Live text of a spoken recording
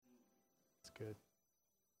Good.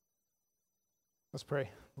 Let's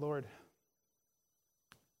pray. Lord,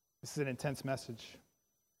 this is an intense message.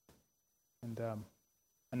 And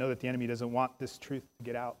I know that the enemy doesn't want this truth to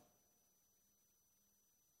get out.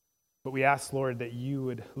 But we ask, Lord, that you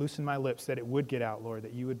would loosen my lips, that it would get out, Lord,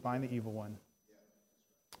 that you would bind the evil one,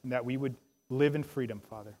 and that we would live in freedom,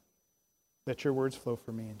 Father. Let your words flow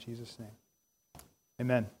for me in Jesus' name.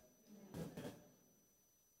 Amen.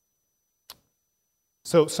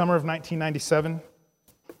 So, summer of 1997,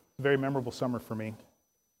 a very memorable summer for me.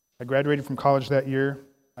 I graduated from college that year.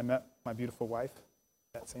 I met my beautiful wife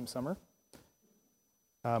that same summer.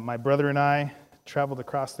 My brother and I traveled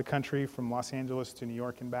across the country from Los Angeles to New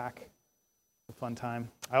York and back. A fun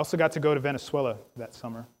time. I also got to go to Venezuela that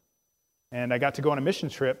summer. And I got to go on a mission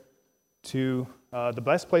trip to the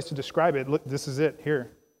best place to describe it. Look, this is it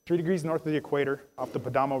here. 3 degrees north of the equator, off the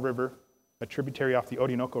Padamo River, a tributary off the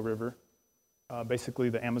Orinoco River. Basically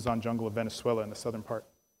the Amazon jungle of Venezuela in the southern part.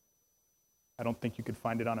 I don't think you could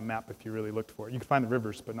find it on a map if you really looked for it. You could find the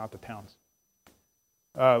rivers, but not the towns.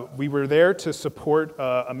 We were there to support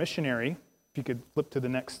a missionary. If you could flip to the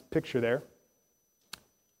next picture there.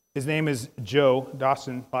 His name is Joe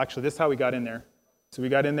Dawson. Well, actually, this is how we got in there. So we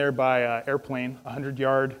got in there by airplane, a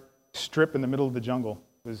 100-yard strip in the middle of the jungle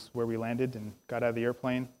was where we landed and got out of the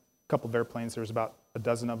airplane. A couple of airplanes. There was about a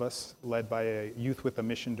dozen of us, led by a Youth with a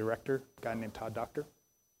Mission director, a guy named Todd Doctor.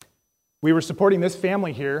 We were supporting this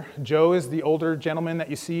family here. Joe is the older gentleman that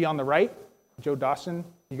you see on the right, Joe Dawson.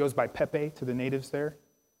 He goes by Pepe to the natives there.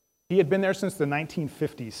 He had been there since the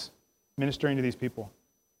 1950s, ministering to these people.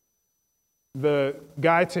 The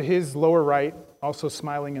guy to his lower right, also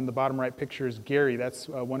smiling in the bottom right picture, is Gary. That's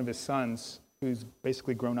one of his sons who's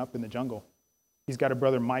basically grown up in the jungle. He's got a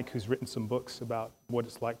brother, Mike, who's written some books about what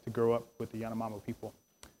it's like to grow up with the Yanomamo people.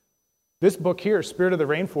 This book here, Spirit of the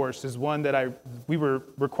Rainforest, is one that we were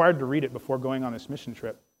required to read it before going on this mission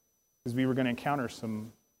trip because we were going to encounter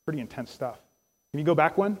some pretty intense stuff. Can you go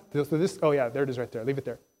back one? So this, oh yeah, there it is right there. Leave it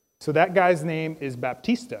there. So that guy's name is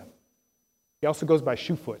Baptista. He also goes by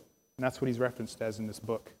Shoefoot, and that's what he's referenced as in this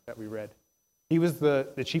book that we read. He was the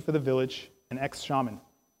chief of the village, an ex-shaman.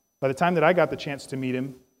 By the time that I got the chance to meet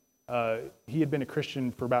him, he had been a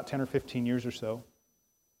Christian for about 10 or 15 years or so,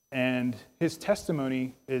 and his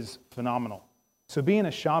testimony is phenomenal. So being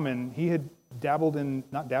a shaman, he had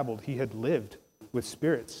he had lived with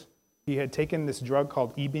spirits. He had taken this drug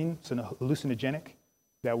called Ibin, it's a hallucinogenic,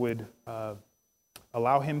 that would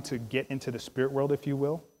allow him to get into the spirit world, if you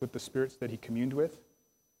will, with the spirits that he communed with.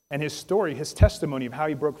 And his story, his testimony of how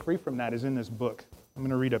he broke free from that is in this book. I'm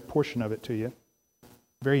going to read a portion of it to you.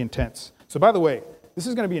 Very intense. So by the way, this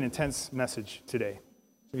is going to be an intense message today,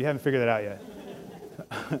 if you haven't figured that out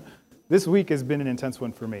yet. This week has been an intense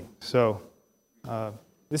one for me. So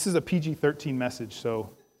this is a PG-13 message, so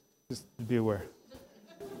just be aware.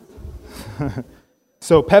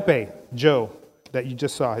 So Pepe, Joe, that you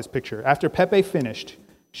just saw his picture. After Pepe finished,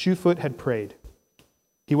 Shoefoot had prayed.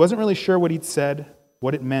 He wasn't really sure what he'd said,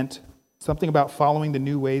 what it meant, something about following the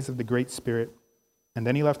new ways of the Great Spirit. And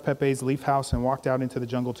then he left Pepe's leaf house and walked out into the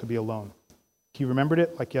jungle to be alone. He remembered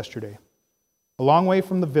it like yesterday. A long way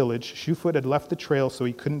from the village, Shoefoot had left the trail so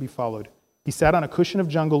he couldn't be followed. He sat on a cushion of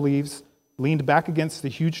jungle leaves, leaned back against the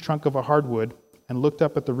huge trunk of a hardwood, and looked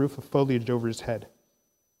up at the roof of foliage over his head.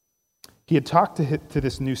 He had talked to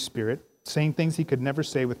this new spirit, saying things he could never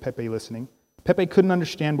say with Pepe listening. Pepe couldn't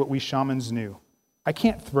understand what we shamans knew. I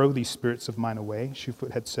can't throw these spirits of mine away,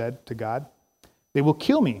 Shoefoot had said to God. They will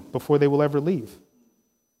kill me before they will ever leave.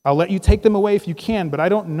 I'll let you take them away if you can, but I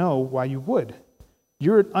don't know why you would.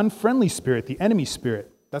 You're an unfriendly spirit, the enemy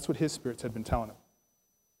spirit. That's what his spirits had been telling him.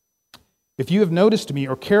 If you have noticed me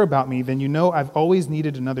or care about me, then you know I've always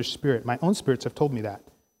needed another spirit. My own spirits have told me that.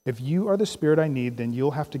 If you are the spirit I need, then you'll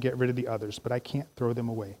have to get rid of the others, but I can't throw them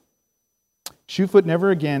away. Shoefoot never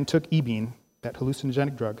again took Ibin, that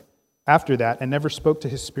hallucinogenic drug, after that and never spoke to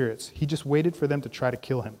his spirits. He just waited for them to try to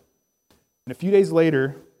kill him. And a few days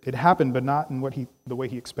later, it happened, but not in the way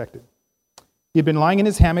he expected. He had been lying in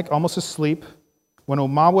his hammock, almost asleep, when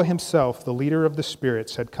Omawa himself, the leader of the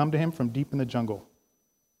spirits, had come to him from deep in the jungle.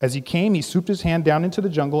 As he came, he swooped his hand down into the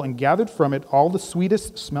jungle and gathered from it all the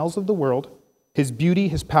sweetest smells of the world. His beauty,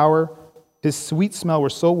 his power, his sweet smell were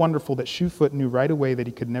so wonderful that Shoefoot knew right away that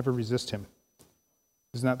he could never resist him.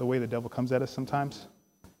 Isn't that the way the devil comes at us sometimes?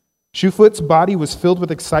 Shoefoot's body was filled with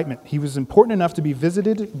excitement. He was important enough to be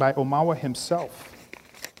visited by Omawa himself.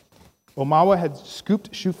 Omawa had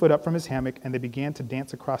scooped Shoefoot up from his hammock, and they began to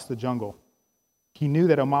dance across the jungle. He knew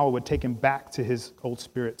that Omawa would take him back to his old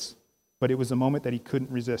spirits, but it was a moment that he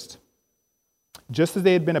couldn't resist. Just as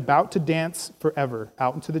they had been about to dance forever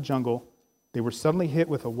out into the jungle, they were suddenly hit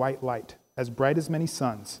with a white light. as bright as many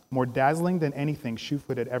suns, more dazzling than anything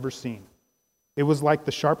Shoefoot had ever seen. It was like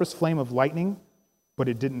the sharpest flame of lightning, but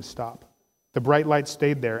it didn't stop. The bright light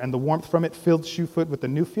stayed there, and the warmth from it filled Shoefoot with a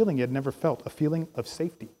new feeling he had never felt, a feeling of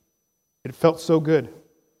safety. It felt so good.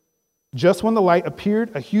 Just when the light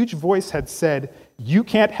appeared, a huge voice had said, "You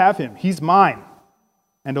can't have him, he's mine."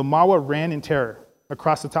 And Omawa ran in terror.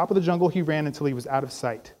 Across the top of the jungle he ran until he was out of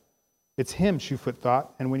sight. It's him, Shoefoot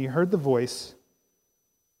thought, and when he heard the voice,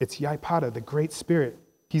 it's Yaipada, the great spirit.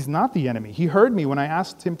 He's not the enemy. He heard me when I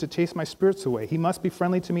asked him to chase my spirits away. He must be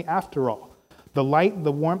friendly to me after all. The light,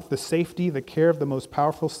 the warmth, the safety, the care of the most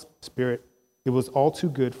powerful spirit, it was all too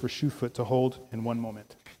good for Shoefoot to hold in one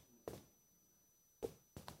moment.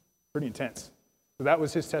 Pretty intense. So that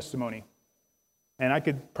was his testimony. And I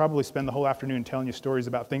could probably spend the whole afternoon telling you stories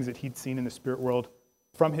about things that he'd seen in the spirit world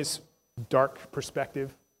from his dark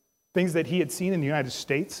perspective, things that he had seen in the United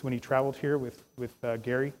States when he traveled here with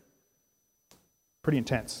Gary. Pretty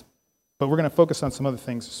intense. But we're going to focus on some other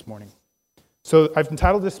things this morning. So I've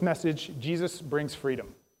entitled this message, Jesus Brings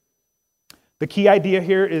Freedom. The key idea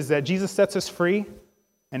here is that Jesus sets us free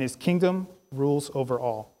and his kingdom rules over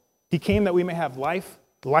all. He came that we may have life,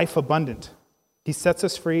 life abundant. He sets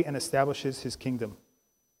us free and establishes his kingdom.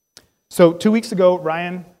 So 2 weeks ago,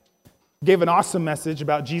 Ryan gave an awesome message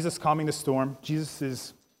about Jesus calming the storm. Jesus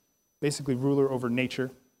is basically ruler over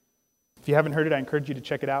nature. If you haven't heard it, I encourage you to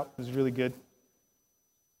check it out. It was really good.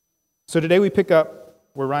 So today we pick up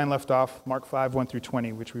where Ryan left off, Mark 5, 1 through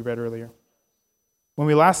 20, which we read earlier. When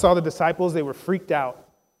we last saw the disciples, they were freaked out,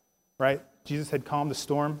 right? Jesus had calmed the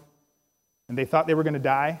storm, and they thought they were going to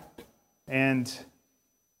die. And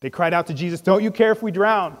they cried out to Jesus, "Don't you care if we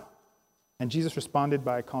drown?" And Jesus responded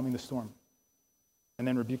by calming the storm and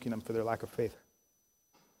then rebuking them for their lack of faith.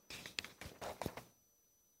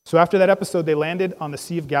 So after that episode, they landed on the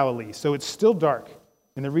Sea of Galilee. So it's still dark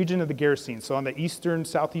in the region of the Gerasenes. So on the eastern,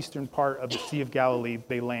 southeastern part of the Sea of Galilee,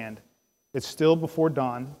 they land. It's still before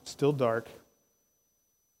dawn, still dark.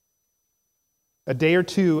 A day or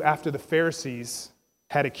two after the Pharisees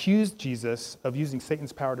had accused Jesus of using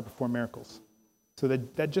Satan's power to perform miracles. So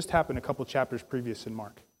that just happened a couple chapters previous in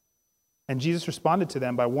Mark. And Jesus responded to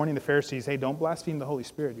them by warning the Pharisees, hey, don't blaspheme the Holy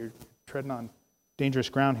Spirit. You're treading on dangerous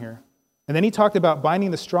ground here. And then he talked about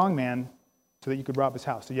binding the strong man so that you could rob his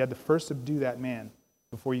house. So you had to first subdue that man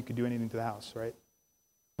before you could do anything to the house, right?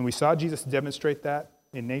 And we saw Jesus demonstrate that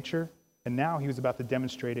in nature, and now he was about to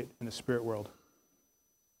demonstrate it in the spirit world.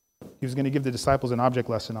 He was going to give the disciples an object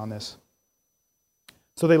lesson on this.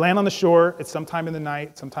 So they land on the shore. It's sometime in the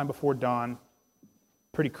night, sometime before dawn.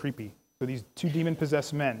 Pretty creepy. So these two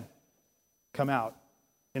demon-possessed men come out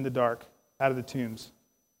in the dark, out of the tombs.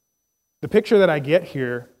 The picture that I get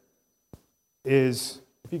here is,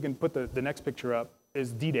 if you can put the next picture up,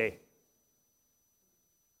 is D-Day.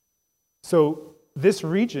 So this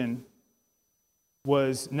region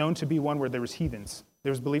was known to be one where there was heathens.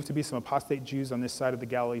 There was believed to be some apostate Jews on this side of the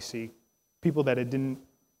Galilee Sea, people that didn't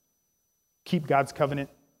keep God's covenant,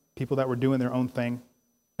 people that were doing their own thing.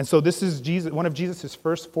 And so this is one of Jesus'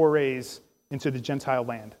 first forays into the Gentile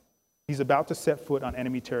land. He's about to set foot on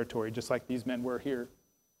enemy territory, just like these men were here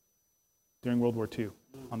during World War II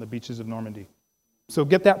on the beaches of Normandy. So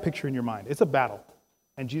get that picture in your mind. It's a battle,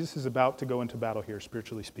 and Jesus is about to go into battle here,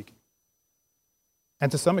 spiritually speaking.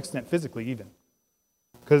 And to some extent, physically even.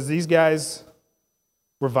 Because these guys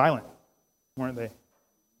were violent, weren't they?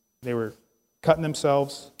 They were cutting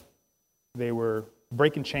themselves. They were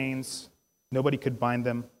breaking chains. Nobody could bind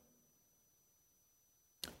them.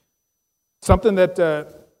 Something that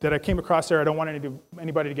I came across there, I don't want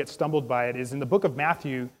anybody to get stumbled by it, is in the book of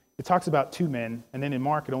Matthew, it talks about two men, and then in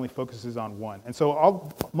Mark, it only focuses on one. And so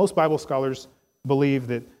most Bible scholars believe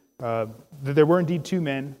that there were indeed two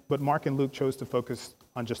men, but Mark and Luke chose to focus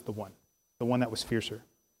on just the one that was fiercer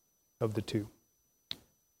of the two.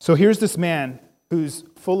 So here's this man who's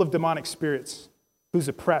full of demonic spirits, who's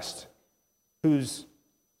oppressed, who's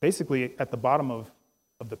basically at the bottom of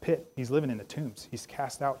the pit. He's living in the tombs. He's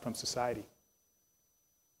cast out from society.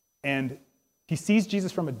 And he sees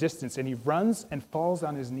Jesus from a distance, and he runs and falls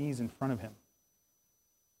on his knees in front of him.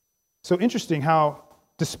 So interesting how,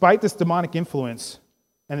 despite this demonic influence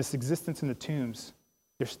and this existence in the tombs,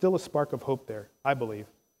 there's still a spark of hope there, I believe.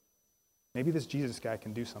 Maybe this Jesus guy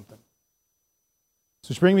can do something.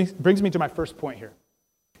 So which brings me to my first point here.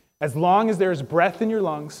 As long as there's breath in your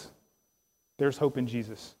lungs, there's hope in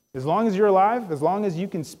Jesus. As long as you're alive, as long as you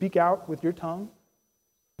can speak out with your tongue,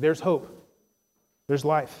 there's hope. There's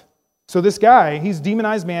life. So this guy, he's a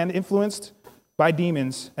demonized man, influenced by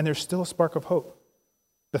demons, and there's still a spark of hope.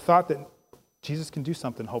 The thought that Jesus can do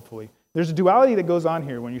something, hopefully. There's a duality that goes on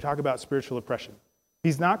here when you talk about spiritual oppression.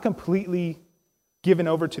 He's not completely given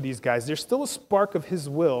over to these guys. There's still a spark of his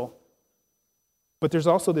will, but there's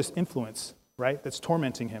also this influence, right, that's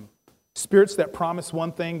tormenting him. Spirits that promise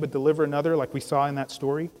one thing but deliver another, like we saw in that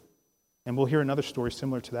story. And we'll hear another story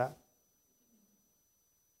similar to that.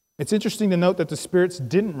 It's interesting to note that the spirits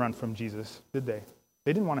didn't run from Jesus, did they?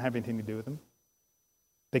 They didn't want to have anything to do with him.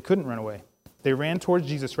 They couldn't run away. They ran towards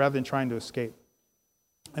Jesus rather than trying to escape.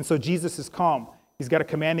 And so Jesus is calm. He's got a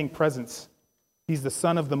commanding presence. He's the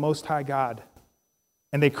Son of the Most High God.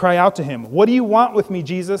 And they cry out to him, "What do you want with me,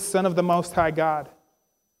 Jesus, Son of the Most High God?"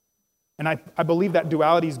 And I believe that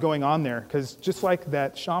duality is going on there, because just like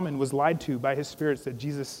that shaman was lied to by his spirits that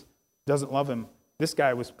Jesus doesn't love him, this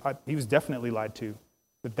guy was definitely lied to.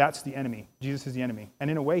 But that's the enemy. Jesus is the enemy.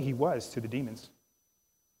 And in a way, he was to the demons.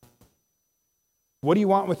 "What do you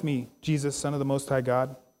want with me, Jesus, Son of the Most High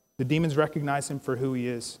God?" The demons recognize him for who he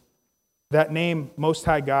is. That name, Most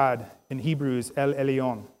High God, in Hebrew is El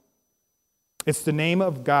Elyon. It's the name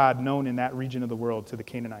of God known in that region of the world to the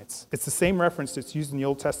Canaanites. It's the same reference that's used in the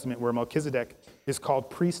Old Testament where Melchizedek is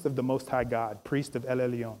called priest of the Most High God, priest of El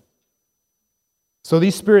Elyon. So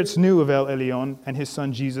these spirits knew of El Elyon and his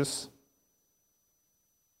son Jesus.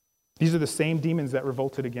 These are the same demons that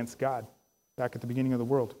revolted against God back at the beginning of the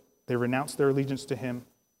world. They renounced their allegiance to him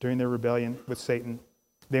during their rebellion with Satan.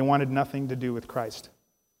 They wanted nothing to do with Christ.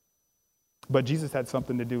 But Jesus had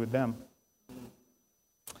something to do with them.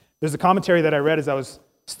 There's a commentary that I read as I was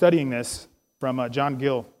studying this from John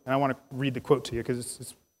Gill, and I want to read the quote to you because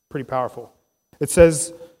it's pretty powerful. It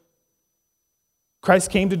says,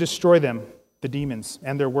 "Christ came to destroy them, the demons,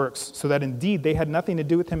 and their works, so that indeed they had nothing to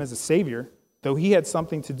do with him as a Savior, though he had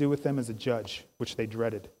something to do with them as a judge, which they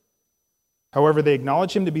dreaded. However, they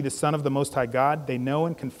acknowledge him to be the Son of the Most High God. They know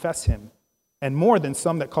and confess him, and more than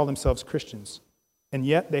some that call themselves Christians, and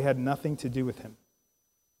yet they had nothing to do with him.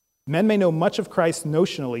 Men may know much of Christ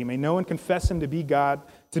notionally, may know and confess him to be God,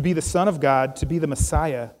 to be the Son of God, to be the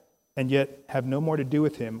Messiah, and yet have no more to do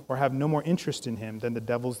with him or have no more interest in him than the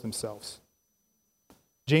devils themselves."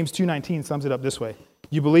 James 2:19 sums it up this way: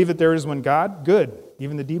 "You believe that there is one God? Good.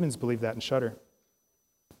 Even the demons believe that and shudder."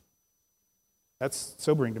 That's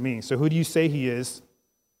sobering to me. So who do you say he is?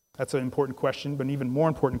 That's an important question, but an even more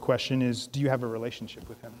important question is, do you have a relationship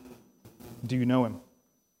with him? Do you know him?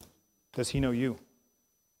 Does he know you?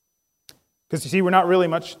 Because you see, we're not really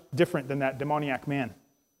much different than that demoniac man.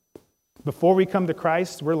 Before we come to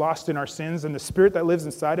Christ, we're lost in our sins, and the spirit that lives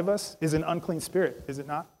inside of us is an unclean spirit, is it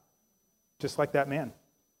not? Just like that man.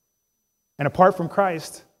 And apart from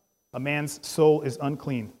Christ, a man's soul is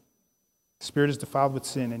unclean. Spirit is defiled with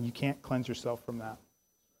sin, and you can't cleanse yourself from that.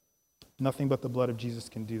 Nothing but the blood of Jesus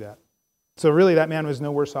can do that. So really, that man was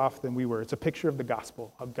no worse off than we were. It's a picture of the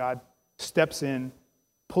gospel, of God steps in,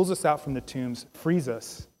 pulls us out from the tombs, frees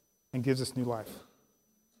us, and gives us new life.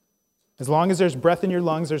 As long as there's breath in your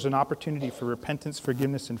lungs, there's an opportunity for repentance,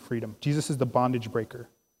 forgiveness, and freedom. Jesus is the bondage breaker.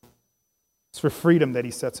 It's for freedom that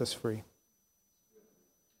he sets us free.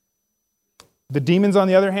 The demons, on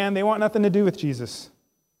the other hand, they want nothing to do with Jesus.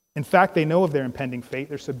 In fact, they know of their impending fate.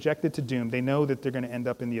 They're subjected to doom. They know that they're going to end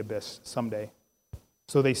up in the abyss someday.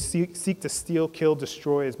 So they seek to steal, kill,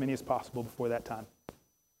 destroy as many as possible before that time.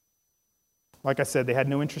 Like I said, they had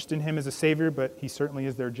no interest in him as a savior, but he certainly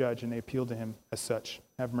is their judge, and they appeal to him as such.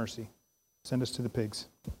 Have mercy. Send us to the pigs.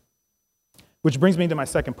 Which brings me to my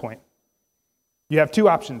second point. You have two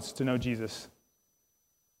options to know Jesus.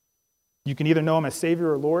 You can either know him as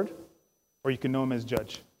Savior or Lord, or you can know him as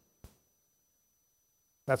judge.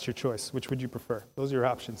 That's your choice. Which would you prefer? Those are your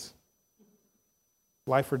options.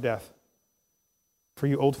 Life or death. For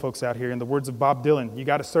you old folks out here, in the words of Bob Dylan, you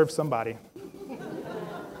got to serve somebody.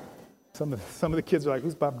 Some of the kids are like,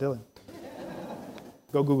 who's Bob Dylan?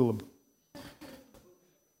 Go Google him.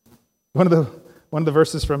 One of the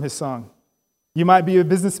verses from his song. You might be a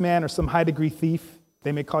businessman or some high-degree thief.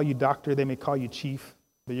 They may call you doctor, they may call you chief,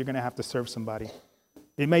 but you're going to have to serve somebody.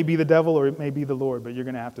 It may be the devil or it may be the Lord, but you're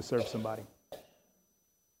going to have to serve somebody.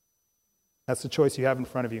 That's the choice you have in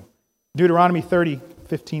front of you. Deuteronomy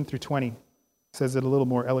 30:15 through 20 says it a little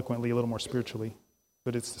more eloquently, a little more spiritually,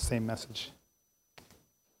 but it's the same message.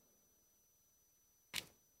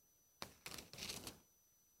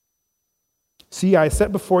 See, I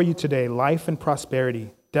set before you today life and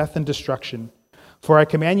prosperity, death and destruction. For I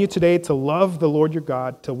command you today to love the Lord your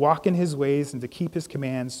God, to walk in his ways, and to keep his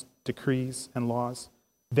commands, decrees, and laws.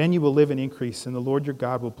 Then you will live and increase, and the Lord your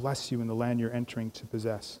God will bless you in the land you're entering to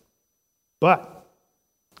possess.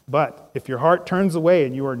 But if your heart turns away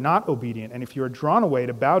and you are not obedient, and if you are drawn away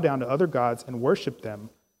to bow down to other gods and worship them,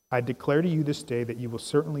 I declare to you this day that you will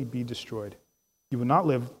certainly be destroyed. You will not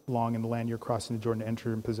live long in the land you're crossing the Jordan to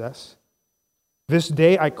enter and possess. This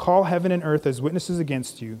day I call heaven and earth as witnesses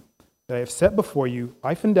against you, that I have set before you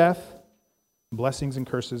life and death, blessings and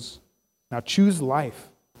curses. Now choose life,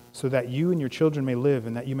 so that you and your children may live,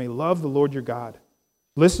 and that you may love the Lord your God.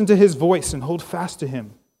 Listen to his voice and hold fast to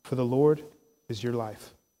him, for the Lord is your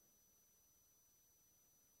life.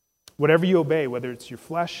 Whatever you obey, whether it's your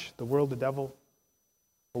flesh, the world, the devil,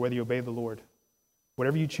 or whether you obey the Lord,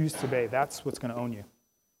 whatever you choose to obey, that's what's going to own you.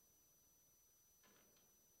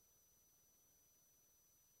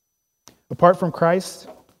 Apart from Christ,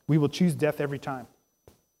 we will choose death every time,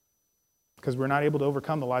 because we're not able to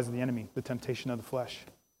overcome the lies of the enemy, the temptation of the flesh.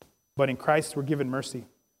 But in Christ, we're given mercy,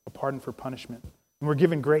 a pardon for punishment. And we're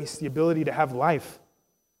given grace, the ability to have life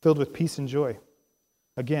filled with peace and joy.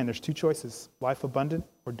 Again, there's two choices, life abundant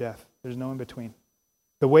or death. There's no in between.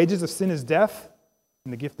 The wages of sin is death,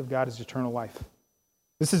 and the gift of God is eternal life.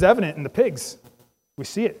 This is evident in the pigs. We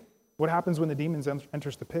see it. What happens when the demons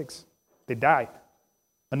enters the pigs? They die.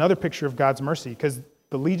 Another picture of God's mercy, because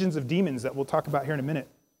the legions of demons that we'll talk about here in a minute,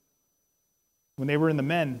 when they were in the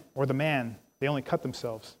men or the man, they only cut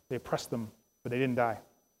themselves. They oppressed them, but they didn't die.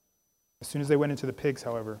 As soon as they went into the pigs,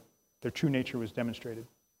 however, their true nature was demonstrated.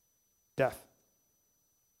 Death.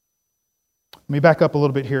 Let me back up a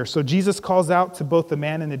little bit here. So Jesus calls out to both the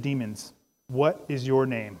man and the demons, "What is your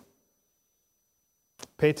name?"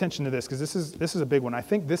 Pay attention to this, because this is a big one. I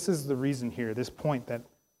think this is the reason here, this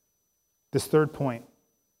third point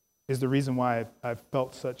is the reason why I've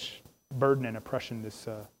felt such burden and oppression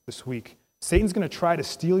this week. Satan's going to try to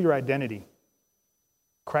steal your identity.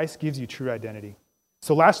 Christ gives you true identity.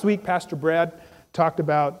 So last week, Pastor Brad talked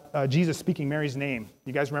about Jesus speaking Mary's name.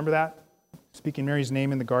 You guys remember that? Speaking Mary's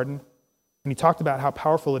name in the garden. And he talked about how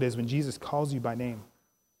powerful it is when Jesus calls you by name.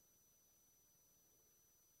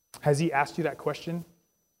 Has he asked you that question?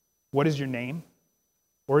 What is your name?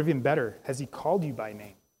 Or even better, has he called you by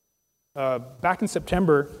name? Back in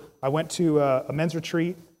September, I went to a men's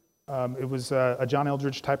retreat. It was a John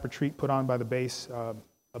Eldridge type retreat put on by the base,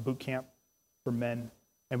 a boot camp for men.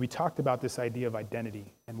 And we talked about this idea of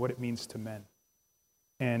identity and what it means to men.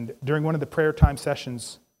 And during one of the prayer time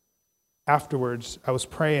sessions afterwards, I was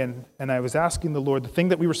praying and I was asking the Lord, the thing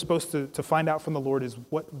that we were supposed to find out from the Lord is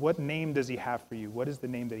what name does he have for you? What is the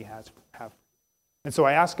name that he have? And so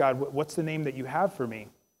I asked God, what's the name that you have for me?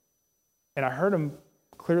 And I heard him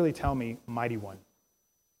clearly tell me, Mighty One,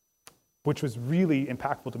 which was really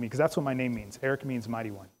impactful to me because that's what my name means. Eric means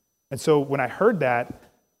Mighty One. And so when I heard that,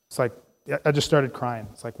 it's like, I just started crying.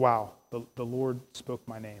 It's like, wow, the Lord spoke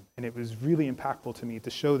my name. And it was really impactful to me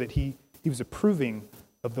to show that he was approving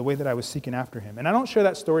of the way that I was seeking after him. And I don't share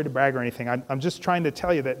that story to brag or anything. I'm just trying to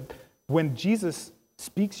tell you that when Jesus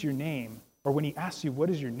speaks your name, or when he asks you,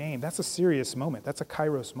 what is your name? That's a serious moment. That's a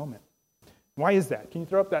kairos moment. Why is that? Can you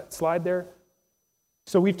throw up that slide there?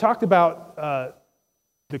 So we've talked about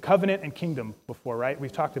the covenant and kingdom before, right?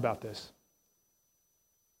 We've talked about this.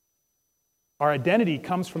 Our identity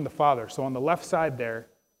comes from the Father. So on the left side there,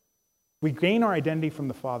 we gain our identity from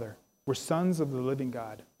the Father. We're sons of the living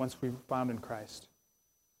God once we're found in Christ.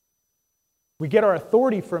 We get our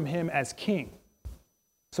authority from him as king.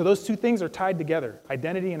 So those two things are tied together,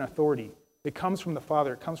 identity and authority. It comes from the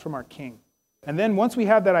Father. It comes from our king. And then once we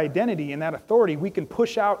have that identity and that authority, we can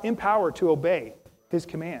push out in power to obey his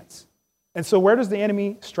commands. And so where does the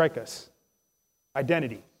enemy strike us?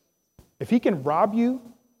 Identity. If he can rob you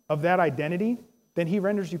of that identity, then he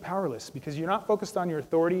renders you powerless because you're not focused on your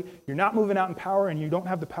authority, you're not moving out in power, and you don't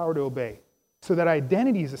have the power to obey. So that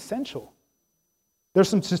identity is essential. There's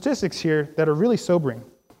some statistics here that are really sobering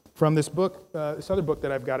from this book, this other book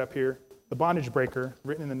that I've got up here, The Bondage Breaker,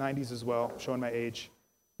 written in the 90s as well, showing my age.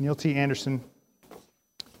 Neil T. Anderson.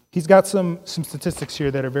 He's got some statistics here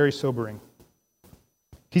that are very sobering.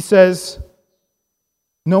 He says,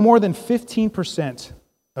 no more than 15%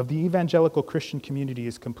 of the evangelical Christian community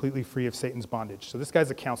is completely free of Satan's bondage. So this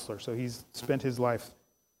guy's a counselor, so he's spent his life.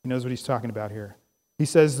 He knows what he's talking about here. He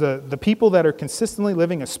says the people that are consistently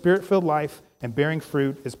living a spirit-filled life and bearing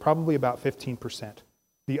fruit is probably about 15%.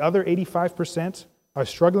 The other 85% are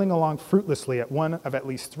struggling along fruitlessly at one of at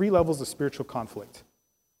least 3 levels of spiritual conflict.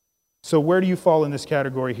 So where do you fall in this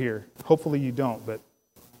category here? Hopefully you don't, but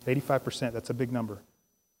 85%, that's a big number.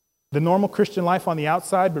 The normal Christian life on the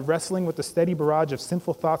outside, but wrestling with the steady barrage of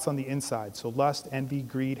sinful thoughts on the inside. So lust, envy,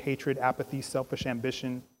 greed, hatred, apathy, selfish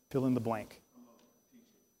ambition, fill in the blank.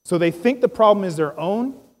 So they think the problem is their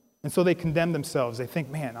own, and so they condemn themselves. They think,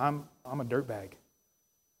 man, I'm a dirtbag.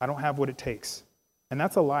 I don't have what it takes. And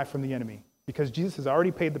that's a lie from the enemy because Jesus has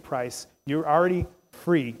already paid the price. You're already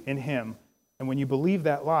free in him. And when you believe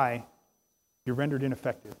that lie, you're rendered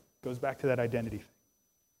ineffective. It goes back to that identity thing.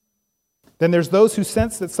 Then there's those who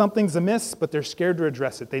sense that something's amiss, but they're scared to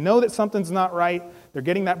address it. They know that something's not right. They're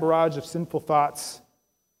getting that barrage of sinful thoughts.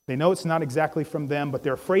 They know it's not exactly from them, but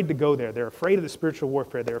they're afraid to go there. They're afraid of the spiritual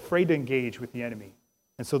warfare. They're afraid to engage with the enemy.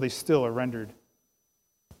 And so they still are rendered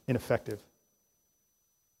ineffective.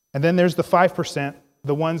 And then there's the 5%,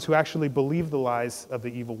 the ones who actually believe the lies of the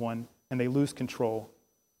evil one, and they lose control.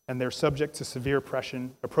 And they're subject to severe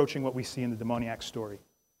oppression, approaching what we see in the demoniac story.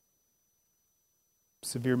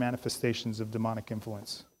 Severe manifestations of demonic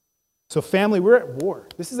influence. So family, we're at war.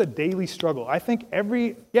 This is a daily struggle. I think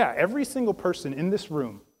every single person in this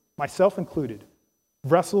room, myself included,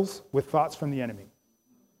 wrestles with thoughts from the enemy.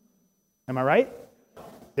 Am I right?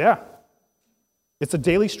 Yeah. It's a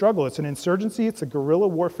daily struggle. It's an insurgency. It's a guerrilla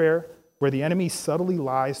warfare where the enemy subtly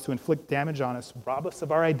lies to inflict damage on us, rob us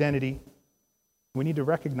of our identity. We need to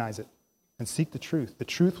recognize it and seek the truth. The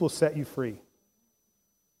truth will set you free.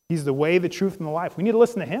 He's the way, the truth, and the life. We need to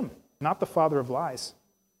listen to him, not the father of lies.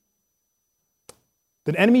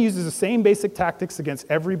 The enemy uses the same basic tactics against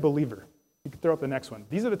every believer. You can throw up the next one.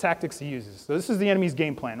 These are the tactics he uses. So this is the enemy's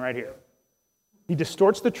game plan right here. He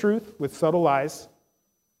distorts the truth with subtle lies.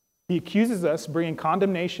 He accuses us, bringing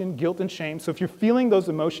condemnation, guilt, and shame. So if you're feeling those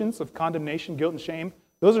emotions of condemnation, guilt, and shame,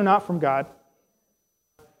 those are not from God.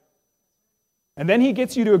 And then he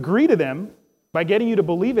gets you to agree to them by getting you to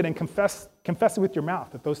believe it and confess it with your mouth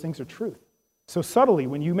that those things are truth. So subtly,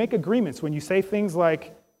 when you make agreements, when you say things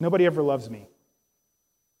like, nobody ever loves me,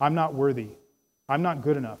 I'm not worthy, I'm not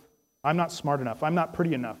good enough, I'm not smart enough, I'm not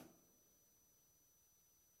pretty enough,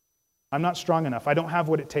 I'm not strong enough, I don't have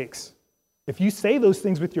what it takes. If you say those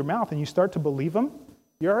things with your mouth and you start to believe them,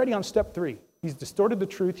 you're already on step 3. He's distorted the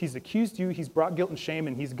truth, he's accused you, he's brought guilt and shame,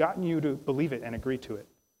 and he's gotten you to believe it and agree to it.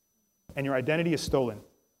 And your identity is stolen,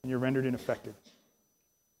 and you're rendered ineffective.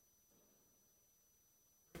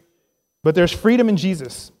 But there's freedom in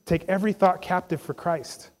Jesus. Take every thought captive for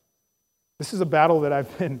Christ. This is a battle that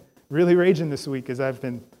I've been really raging this week as I've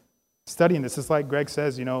been studying this. It's like Greg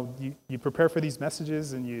says, you prepare for these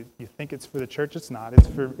messages and you think it's for the church. It's not.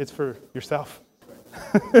 It's for yourself.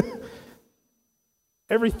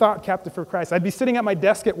 Every thought captive for Christ. I'd be sitting at my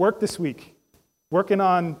desk at work this week, working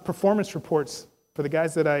on performance reports for the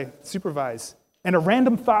guys that I supervise. And a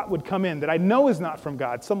random thought would come in that I know is not from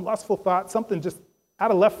God. Some lustful thought, something just out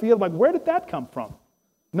of left field, like, where did that come from?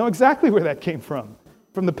 Know exactly where that came from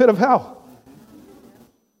the pit of hell.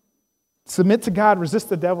 Submit to God, resist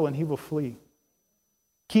the devil, and he will flee.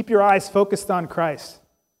 Keep your eyes focused on Christ.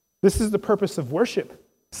 This is the purpose of worship.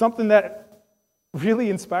 Something that really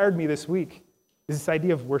inspired me this week is this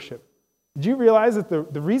idea of worship. Did you realize that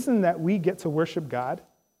the reason that we get to worship God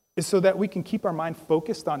is so that we can keep our mind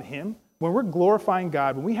focused on him? When we're glorifying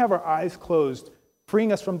God, when we have our eyes closed,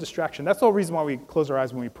 freeing us from distraction. That's the whole reason why we close our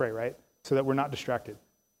eyes when we pray, right? So that we're not distracted.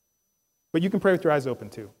 But you can pray with your eyes open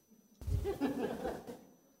too.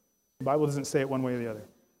 The Bible doesn't say it one way or the other.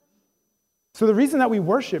 So the reason that we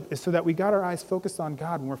worship is so that we got our eyes focused on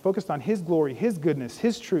God. When we're focused on his glory, his goodness,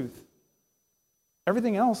 his truth,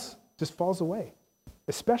 everything else just falls away,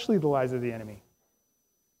 especially the lies of the enemy.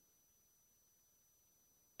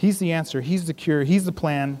 He's the answer. He's the cure. He's the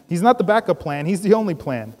plan. He's not the backup plan. He's the only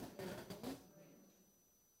plan.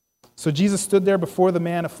 So Jesus stood there before the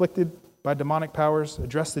man afflicted by demonic powers,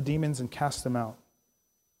 addressed the demons, and cast them out.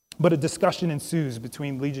 But a discussion ensues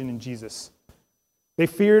between Legion and Jesus. They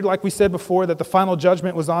feared, like we said before, that the final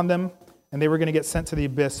judgment was on them, and they were going to get sent to the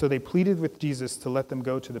abyss, so they pleaded with Jesus to let them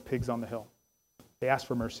go to the pigs on the hill. They asked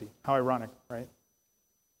for mercy. How ironic, right?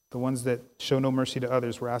 The ones that show no mercy to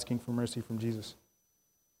others were asking for mercy from Jesus.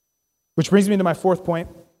 Which brings me to my 4th point.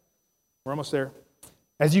 We're almost there.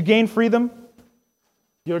 As you gain freedom,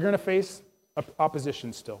 you're going to face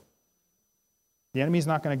opposition still. The enemy's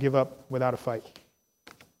not going to give up without a fight.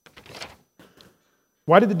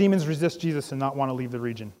 Why did the demons resist Jesus and not want to leave the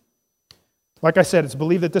region? Like I said, it's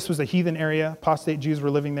believed that this was a heathen area. Apostate Jews were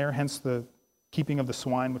living there, hence the keeping of the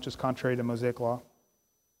swine, which is contrary to Mosaic law.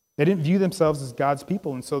 They didn't view themselves as God's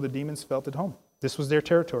people, and so the demons felt at home. This was their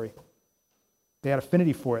territory. They had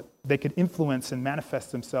affinity for it. They could influence and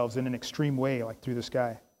manifest themselves in an extreme way, like through the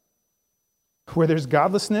sky. Where there's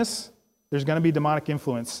godlessness, there's going to be demonic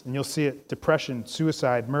influence, and you'll see it. Depression,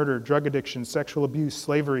 suicide, murder, drug addiction, sexual abuse,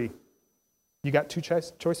 slavery. You got 2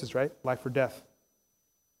 choices, right? Life or death.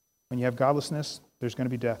 When you have godlessness, there's going to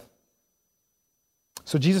be death.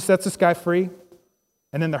 So Jesus sets this guy free,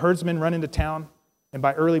 and then the herdsmen run into town, and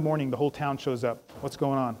by early morning, the whole town shows up. What's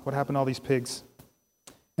going on? What happened to all these pigs?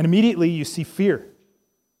 And immediately you see fear.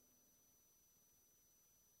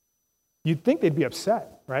 You'd think they'd be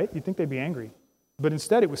upset, right? You'd think they'd be angry. But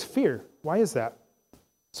instead it was fear. Why is that?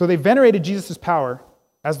 So they venerated Jesus' power,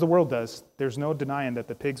 as the world does. There's no denying that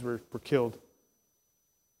the pigs were killed.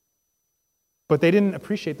 But they didn't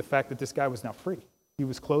appreciate the fact that this guy was now free. He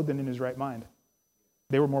was clothed and in his right mind.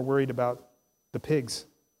 They were more worried about the pigs.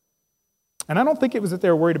 And I don't think it was that they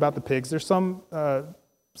were worried about the pigs. There's some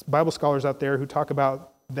Bible scholars out there who talk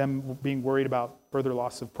about them being worried about further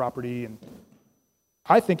loss of property. And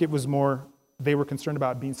I think it was more they were concerned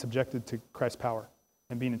about being subjected to Christ's power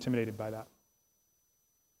and being intimidated by that.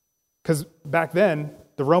 Because back then,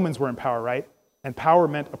 the Romans were in power, right? And power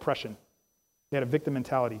meant oppression. They had a victim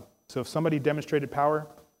mentality. So if somebody demonstrated power,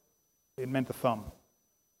 it meant the thumb.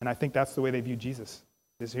 And I think that's the way they viewed Jesus.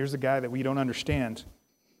 Here's a guy that we don't understand.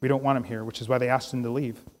 We don't want him here, which is why they asked him to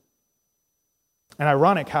leave. And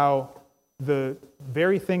ironic how the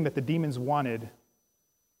very thing that the demons wanted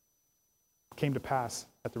came to pass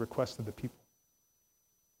at the request of the people.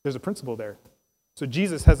 There's a principle there. So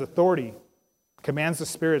Jesus has authority, commands the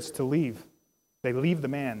spirits to leave. They leave the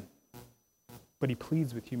man, but he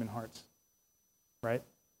pleads with human hearts, right?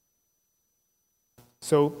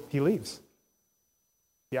 So he leaves.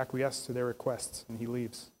 He acquiesces to their requests, and he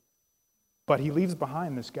leaves. But he leaves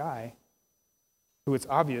behind this guy who it's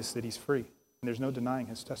obvious that he's free, and there's no denying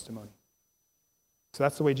his testimony. So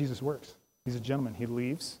that's the way Jesus works. He's a gentleman. He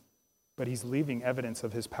leaves, but he's leaving evidence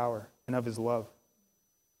of his power and of his love.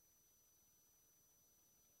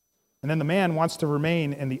 And then the man wants to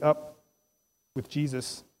remain in the up with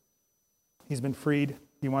Jesus. He's been freed.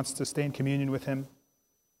 He wants to stay in communion with him.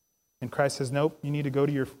 And Christ says, nope, you need to go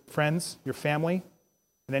to your friends, your family.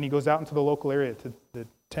 And then he goes out into the local area to the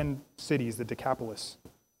 10 cities, the Decapolis,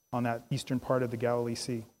 on that eastern part of the Galilee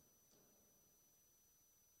Sea.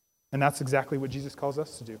 And that's exactly what Jesus calls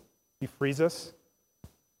us to do. He frees us.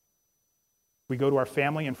 We go to our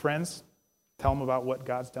family and friends, tell them about what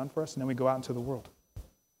God's done for us, and then we go out into the world.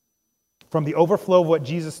 From the overflow of what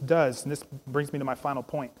Jesus does, and this brings me to my final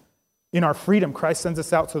point, in our freedom, Christ sends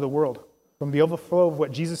us out to the world. From the overflow of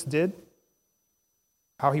what Jesus did,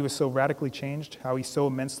 how he was so radically changed, how he so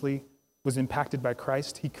immensely was impacted by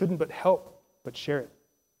Christ, he couldn't but help but share it.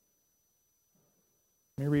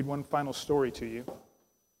 Let me read one final story to you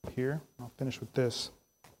here. I'll finish with this.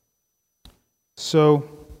 So,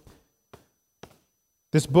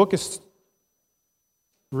 this book is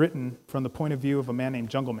written from the point of view of a man named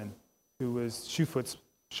Jungleman, who was Shoefoot's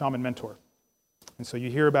shaman mentor. And so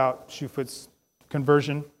you hear about Shoefoot's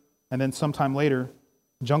conversion, and then sometime later,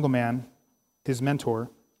 Jungleman, his mentor,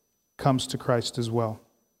 comes to Christ as well.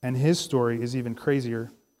 And his story is even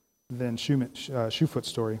crazier than Shoefoot's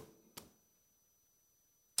story.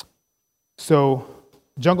 So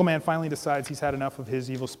Jungleman finally decides he's had enough of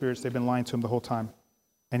his evil spirits. They've been lying to him the whole time.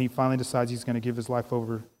 And he finally decides he's going to give his life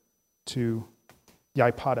over to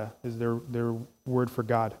Yaipada, is their word for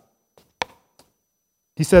God.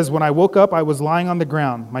 He says, when I woke up, I was lying on the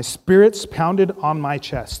ground. My spirits pounded on my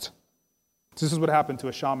chest. This is what happened to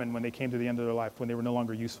a shaman when they came to the end of their life, when they were no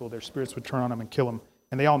longer useful. Their spirits would turn on them and kill them,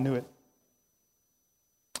 and they all knew it.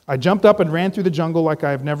 I jumped up and ran through the jungle like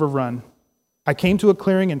I have never run. I came to a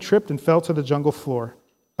clearing and tripped and fell to the jungle floor.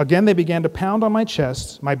 Again, they began to pound on my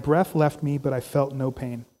chest. My breath left me, but I felt no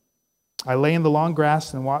pain. I lay in the long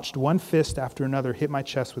grass and watched one fist after another hit my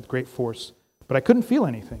chest with great force, but I couldn't feel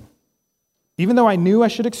anything. Even though I knew I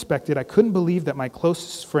should expect it, I couldn't believe that my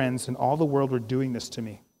closest friends in all the world were doing this to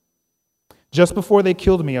me. Just before they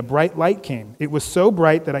killed me, a bright light came. It was so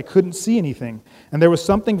bright that I couldn't see anything, and there was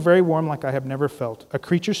something very warm like I have never felt. A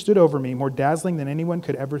creature stood over me, more dazzling than anyone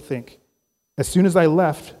could ever think. As soon as I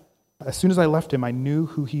left him, I knew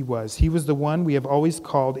who he was. He was the one we have always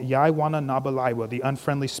called Yaiwana Nabalaiwa, the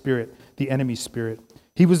unfriendly spirit, the enemy spirit.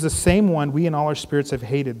 He was the same one we and all our spirits have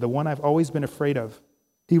hated, the one I've always been afraid of.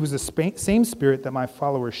 He was the same spirit that my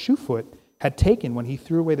follower Shoefoot had taken when he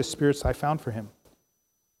threw away the spirits I found for him.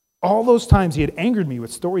 All those times he had angered me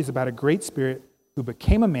with stories about a great spirit who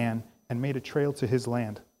became a man and made a trail to his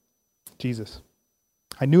land, Jesus.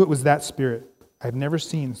 I knew it was that spirit. I have never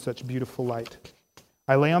seen such beautiful light.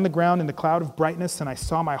 I lay on the ground in the cloud of brightness, and I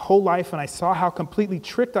saw my whole life, and I saw how completely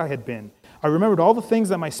tricked I had been. I remembered all the things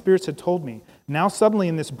that my spirits had told me. Now suddenly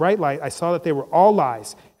in this bright light, I saw that they were all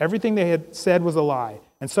lies. Everything they had said was a lie,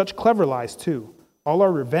 and such clever lies too. All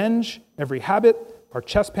our revenge, every habit, our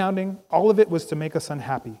chest pounding, all of it was to make us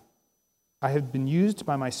unhappy. I had been used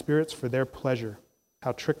by my spirits for their pleasure.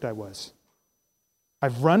 How tricked I was.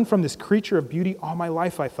 I've run from this creature of beauty all my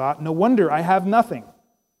life, I thought. No wonder I have nothing.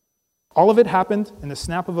 All of it happened in the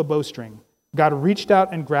snap of a bowstring. God reached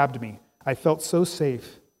out and grabbed me. I felt so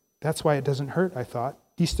safe. That's why it doesn't hurt, I thought.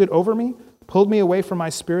 He stood over me, pulled me away from my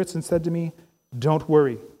spirits, and said to me, don't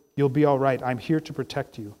worry, you'll be all right. I'm here to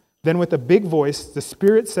protect you. Then with a big voice, the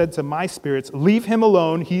Spirit said to my spirits, leave him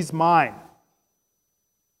alone, he's mine.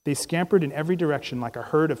 They scampered in every direction like a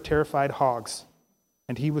herd of terrified hogs.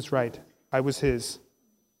 And he was right. I was his.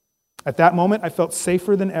 At that moment, I felt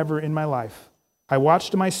safer than ever in my life. I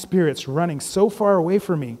watched my spirits running so far away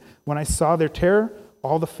from me. When I saw their terror,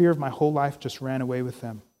 all the fear of my whole life just ran away with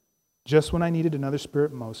them. Just when I needed another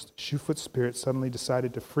spirit most, Shoefoot's spirit suddenly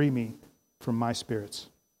decided to free me from my spirits.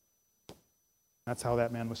 That's how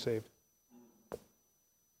that man was saved.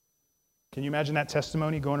 Can you imagine that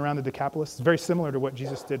testimony going around the Decapolis? It's very similar to what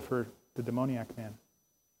Jesus did for the demoniac man.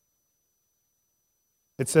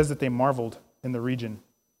 It says that they marveled in the region.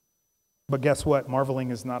 But guess what?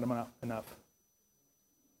 Marveling is not enough.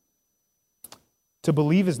 To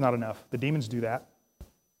believe is not enough. The demons do that.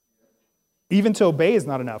 Even to obey is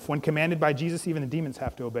not enough. When commanded by Jesus, even the demons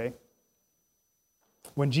have to obey.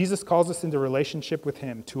 When Jesus calls us into relationship with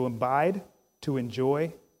him, to abide, to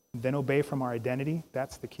enjoy, and then obey from our identity,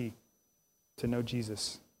 that's the key to know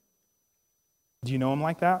Jesus. Do you know him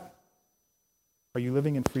like that? Are you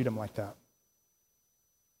living in freedom like that?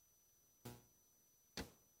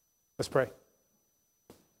 Let's pray.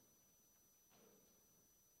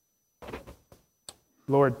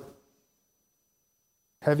 Lord,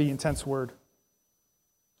 heavy, intense word.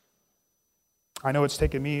 I know it's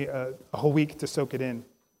taken me a whole week to soak it in.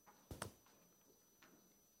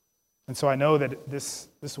 And so I know that this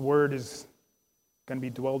word is going to be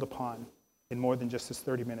dwelled upon in more than just this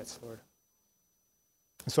 30 minutes, Lord.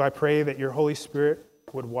 And so I pray that your Holy Spirit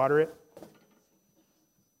would water it,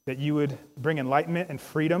 that you would bring enlightenment and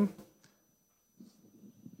freedom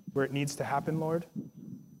where it needs to happen, Lord,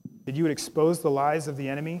 that you would expose the lies of the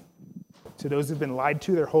enemy to those who've been lied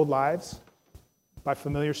to their whole lives by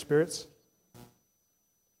familiar spirits.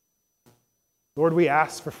 Lord, we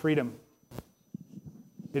ask for freedom.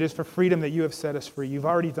 It is for freedom that you have set us free. You've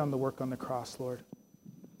already done the work on the cross, Lord.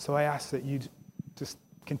 So I ask that you just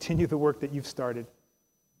continue the work that you've started.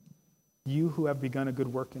 You who have begun a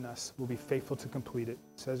good work in us will be faithful to complete it,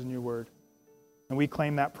 it says in your word. And we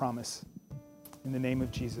claim that promise in the name of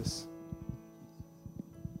Jesus.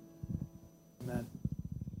 Amen.